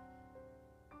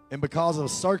 And because of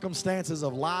circumstances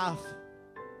of life,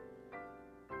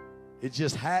 it's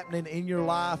just happening in your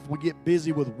life. We get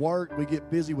busy with work. We get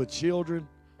busy with children.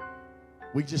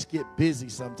 We just get busy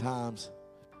sometimes.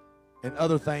 And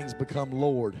other things become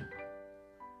Lord.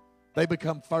 They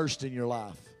become first in your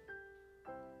life.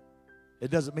 It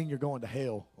doesn't mean you're going to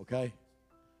hell, okay?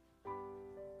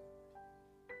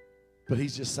 But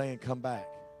he's just saying, come back.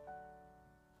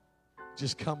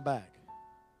 Just come back.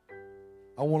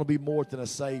 I want to be more than a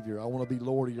Savior. I want to be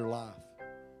Lord of your life.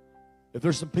 If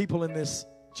there's some people in this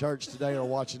church today or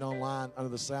watching online under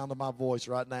the sound of my voice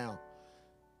right now,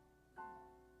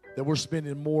 that we're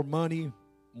spending more money,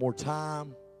 more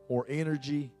time, more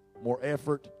energy, more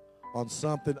effort on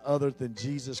something other than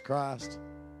Jesus Christ,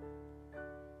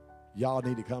 y'all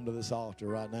need to come to this altar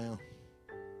right now.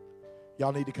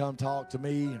 Y'all need to come talk to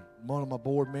me, one of my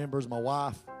board members, my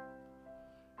wife.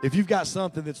 If you've got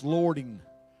something that's lording,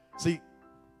 see,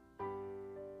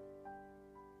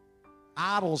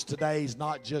 idols today is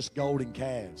not just golden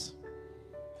calves.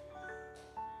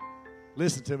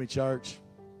 Listen to me, church.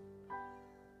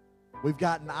 We've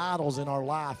gotten idols in our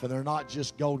life, and they're not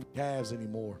just golden calves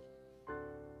anymore.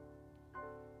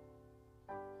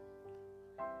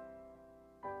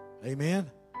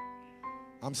 Amen?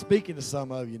 I'm speaking to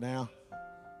some of you now.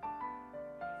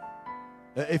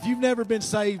 If you've never been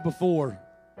saved before,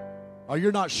 or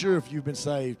you're not sure if you've been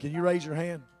saved, can you raise your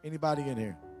hand? Anybody in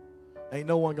here? Ain't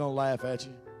no one going to laugh at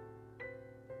you.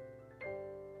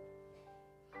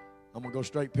 I'm going to go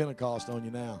straight Pentecost on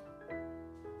you now.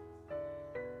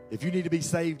 If you need to be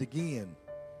saved again,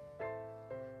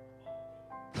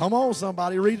 come on,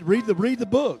 somebody. Read the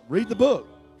book. Read the book.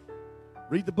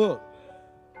 Read the book.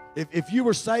 If you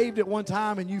were saved at one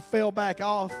time and you fell back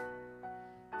off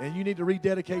and you need to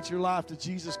rededicate your life to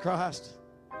Jesus Christ,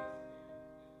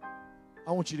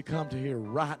 I want you to come to here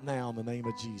right now in the name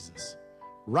of Jesus.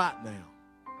 Right now.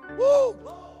 Woo!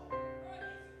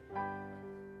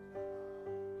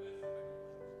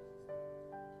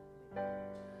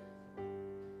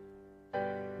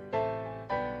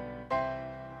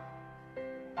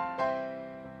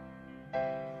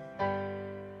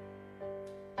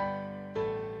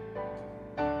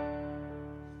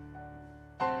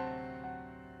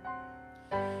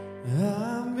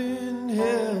 I've been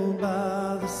held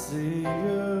by the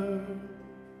Savior.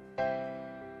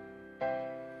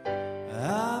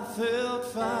 I felt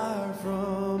fire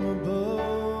from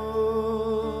above.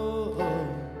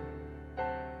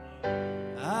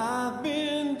 I've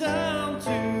been down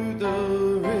to the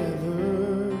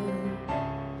river,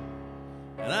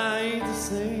 and I ain't the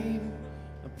same.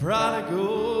 A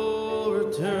prodigal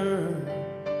return.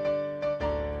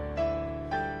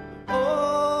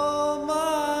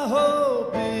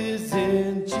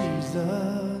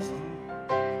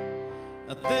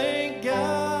 Thank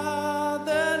God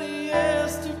that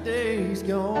yesterday's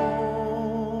gone.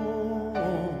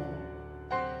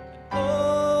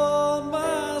 All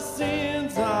my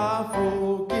sins are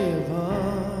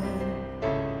forgiven.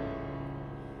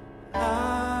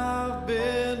 I've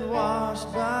been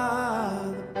washed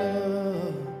by the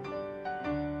blood.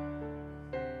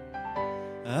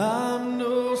 I'm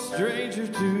no stranger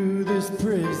to this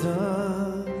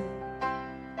prison.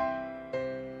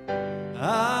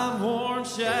 I've worn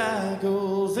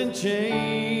shackles and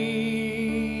chains.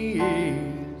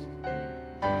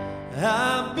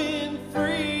 I've been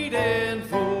freed and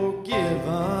forgiven,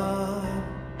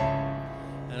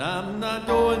 and I'm not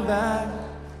going back.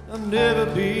 I'll never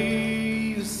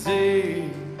be the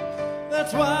same.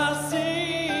 That's why I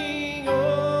sing.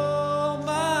 Oh,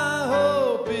 my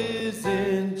hope is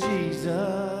in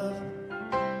Jesus.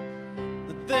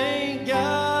 Thank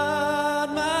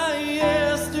God my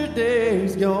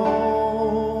yesterday's gone,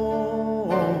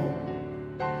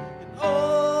 and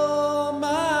all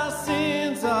my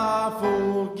sins are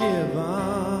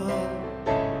forgiven,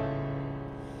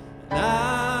 and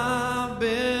I've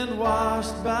been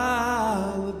washed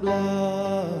by the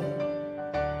blood.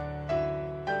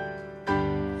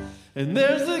 And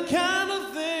there's the kind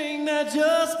of thing that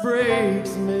just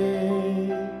breaks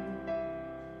me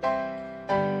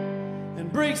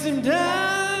and breaks him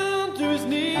down to his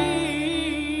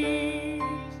knees.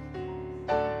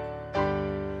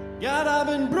 God, I've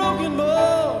been broken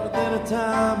more than a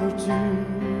time or two.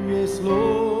 Yes,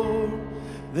 Lord.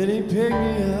 Then he picked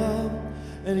me up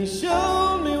and he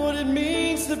showed me what it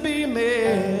means to be a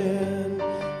man.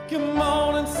 Come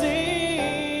on and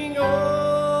sing.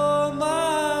 Oh,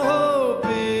 my hope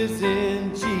is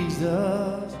in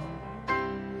Jesus.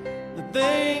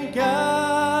 Thank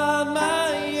God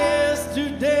my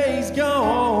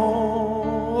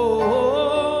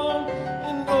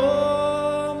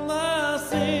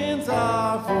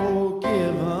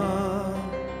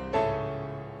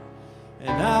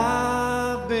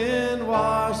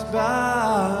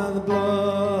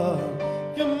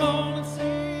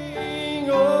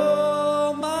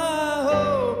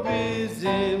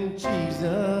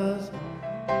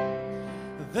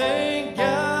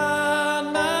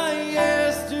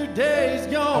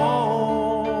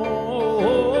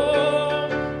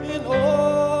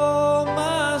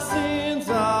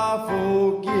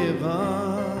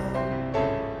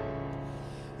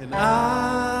and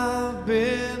I've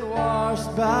been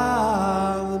washed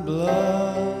by the blood.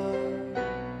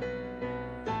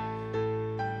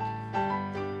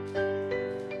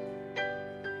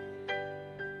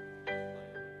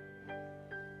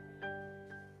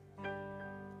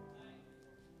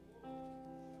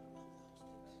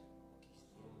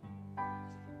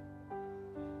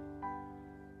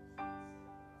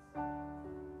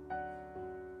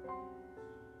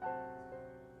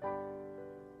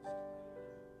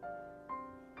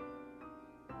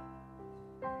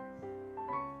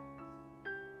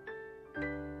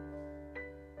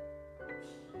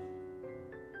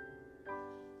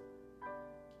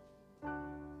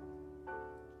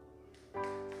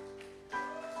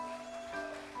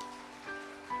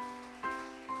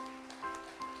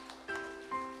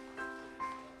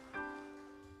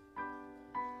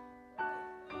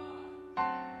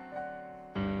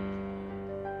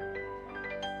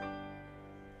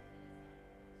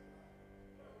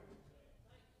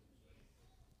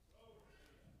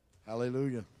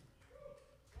 Hallelujah.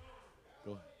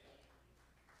 Go ahead.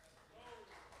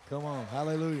 Come on.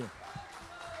 Hallelujah.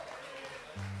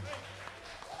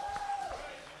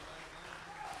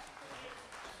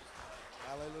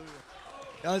 Hallelujah.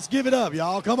 Now let's give it up,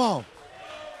 y'all. Come on.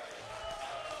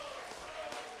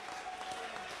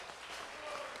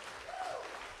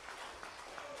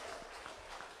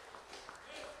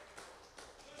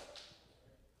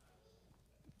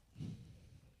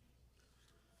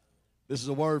 This is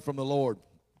a word from the Lord.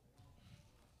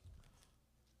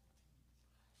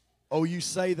 Oh, you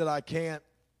say that I can't,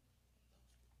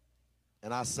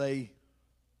 and I say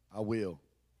I will.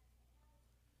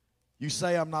 You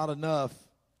say I'm not enough,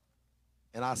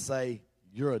 and I say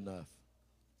you're enough.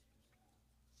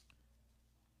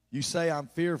 You say I'm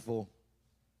fearful.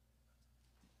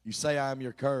 You say I am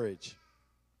your courage.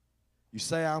 You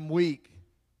say I'm weak.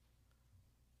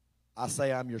 I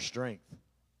say I'm your strength.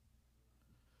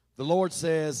 The Lord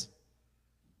says,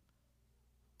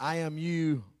 I am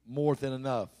you more than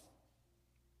enough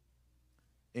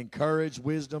in courage,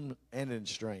 wisdom, and in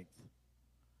strength.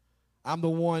 I'm the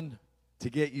one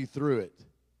to get you through it.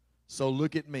 So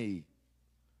look at me.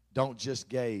 Don't just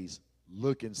gaze.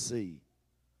 Look and see.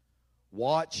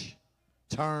 Watch,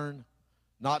 turn,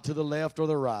 not to the left or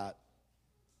the right,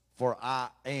 for I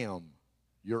am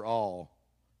your all.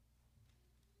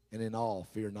 And in all,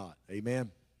 fear not. Amen.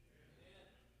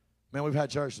 Man, we've had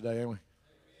church today, ain't we?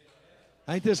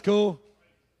 Ain't this cool?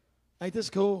 Ain't this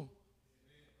cool?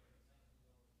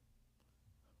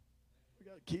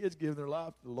 We got kids giving their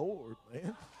life to the Lord,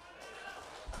 man.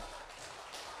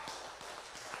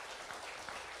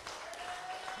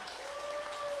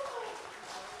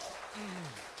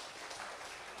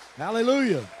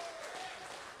 Hallelujah.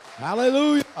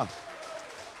 Hallelujah.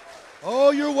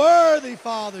 Oh, you're worthy,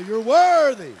 Father. You're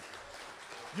worthy.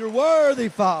 You're worthy,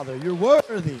 Father. You're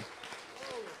worthy.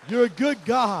 You're a good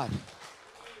God.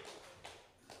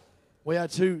 We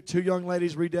had two young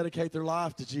ladies rededicate their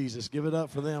life to Jesus. Give it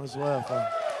up for them as well, Father.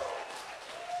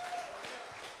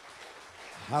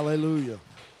 Hallelujah.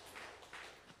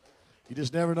 You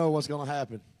just never know what's going to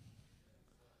happen.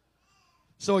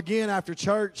 So again, after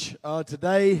church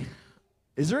today,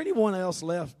 is there anyone else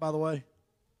left, by the way?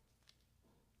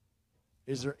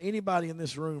 Is there anybody in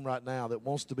this room right now that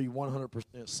wants to be 100%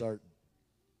 certain?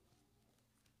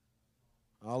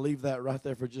 I'll leave that right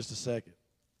there for just a second.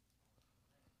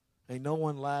 Ain't no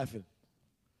one laughing.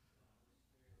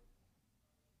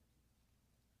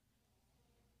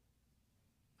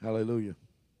 Hallelujah.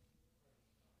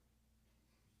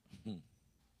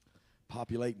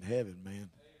 Populating heaven,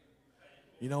 man.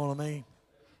 You know what I mean?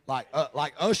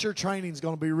 Like usher training is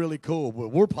going to be really cool, but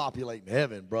we're populating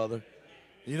heaven, brother.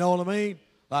 You know what I mean?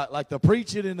 Like the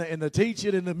preaching and the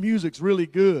teaching and the music's really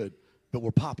good, but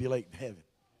we're populating heaven.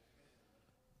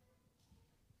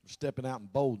 We're stepping out in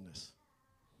boldness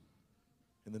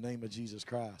in the name of Jesus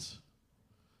Christ.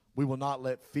 We will not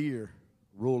let fear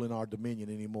rule in our dominion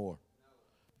anymore.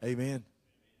 Amen.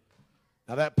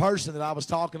 Now that person that I was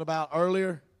talking about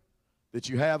earlier that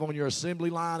you have on your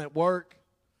assembly line at work,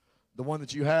 the one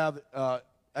that you have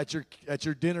at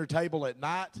your dinner table at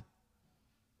night,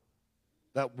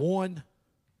 that one,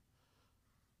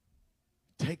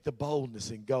 take the boldness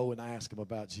and go and ask them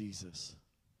about Jesus.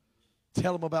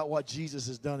 Tell them about what Jesus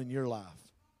has done in your life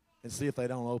and see if they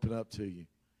don't open up to you.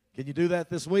 Can you do that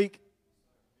this week?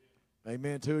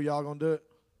 Amen. Two of y'all going to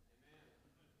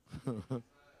do it?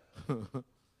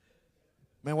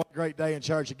 Man, what a great day in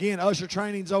church. Again, usher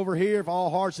training's over here. If all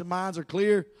hearts and minds are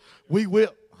clear, we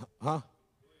will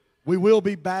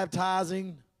be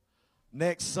baptizing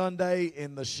next Sunday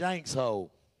in the Shanks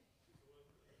Hole.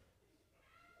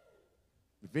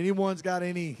 If anyone's got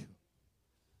any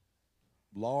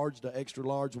large to extra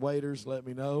large waiters, let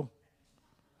me know.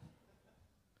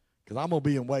 Because I'm going to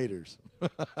be in waiters.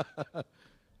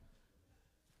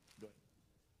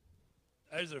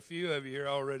 There's a few of you here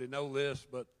already know this,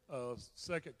 but 2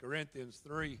 Corinthians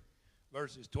 3,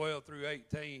 verses 12 through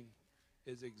 18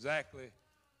 is exactly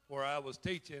where I was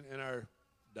teaching in our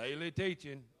daily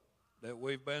teaching that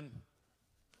we've been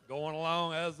going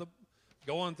along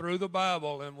going through the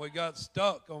Bible, and we got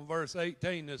stuck on verse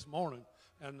 18 this morning,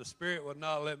 and the Spirit would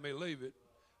not let me leave it.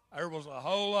 There was a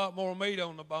whole lot more meat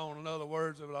on the bone. In other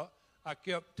words, I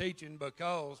kept teaching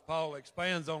because Paul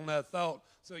expands on that thought.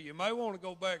 So you may want to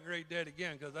go back and read that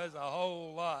again, because there's a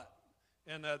whole lot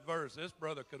in that verse. This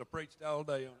brother could have preached all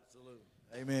day on it. Absolutely.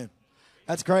 Amen.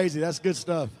 That's crazy. That's good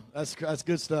stuff. That's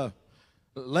good stuff.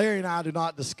 Larry and I do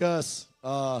not discuss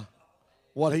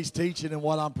what he's teaching and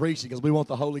what I'm preaching, because we want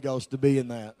the Holy Ghost to be in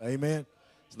that. Amen.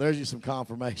 So there's you some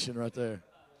confirmation right there.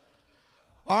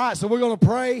 All right, so we're going to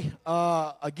pray.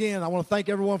 Again, I want to thank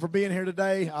everyone for being here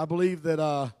today. I believe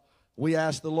that we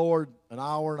asked the Lord an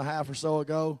hour and a half or so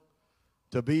ago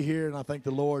to be here, and I think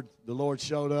the Lord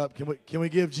showed up. Can we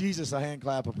give Jesus a hand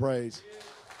clap of praise?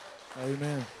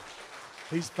 Amen.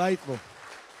 He's faithful.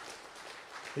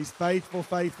 He's faithful,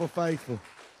 faithful, faithful.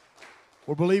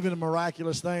 We're believing in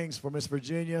miraculous things for Miss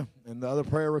Virginia and the other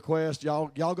prayer requests. Y'all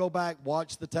go back,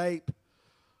 watch the tape,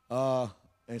 and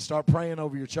start praying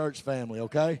over your church family,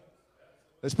 okay?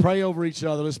 Let's pray over each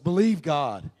other. Let's believe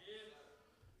God,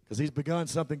 because he's begun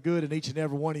something good in each and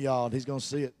every one of y'all, and he's going to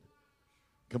see it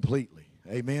completely.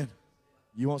 Amen.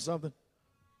 You want something?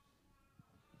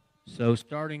 So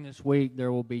starting this week,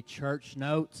 there will be church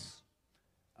notes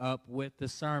up with the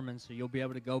sermon, so you'll be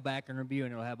able to go back and review,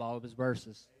 and it'll have all of his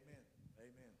verses.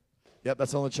 Yep,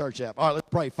 that's on the church app. All right, let's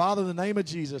pray. Father, in the name of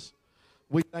Jesus,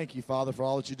 we thank you, Father, for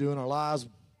all that you do in our lives.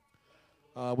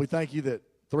 We thank you that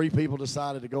 3 people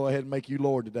decided to go ahead and make you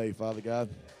Lord today, Father God.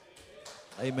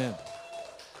 Amen.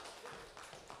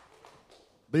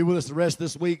 Be with us the rest of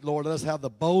this week, Lord. Let us have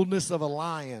the boldness of a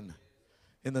lion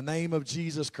in the name of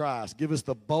Jesus Christ. Give us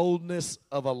the boldness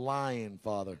of a lion,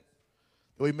 Father,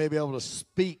 that we may be able to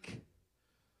speak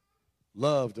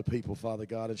love to people, Father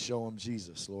God, and show them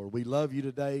Jesus, Lord. We love you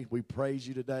today. We praise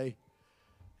you today.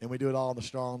 And we do it all in the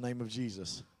strong name of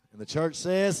Jesus. And the church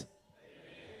says,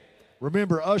 amen.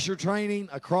 Remember, usher training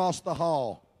across the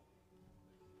hall.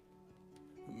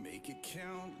 Make it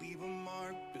count, leave a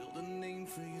mark, build a name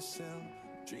for yourself.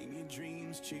 Dream your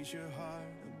dreams, chase your heart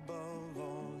above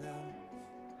all else.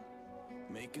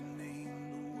 Make a name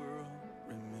the world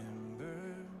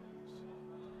remembers.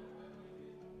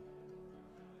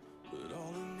 But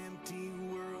all an empty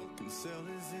world can sell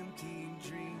is empty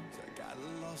dreams. I got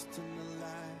lost in the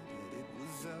light, and it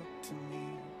was up to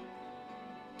me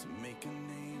to make a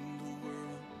name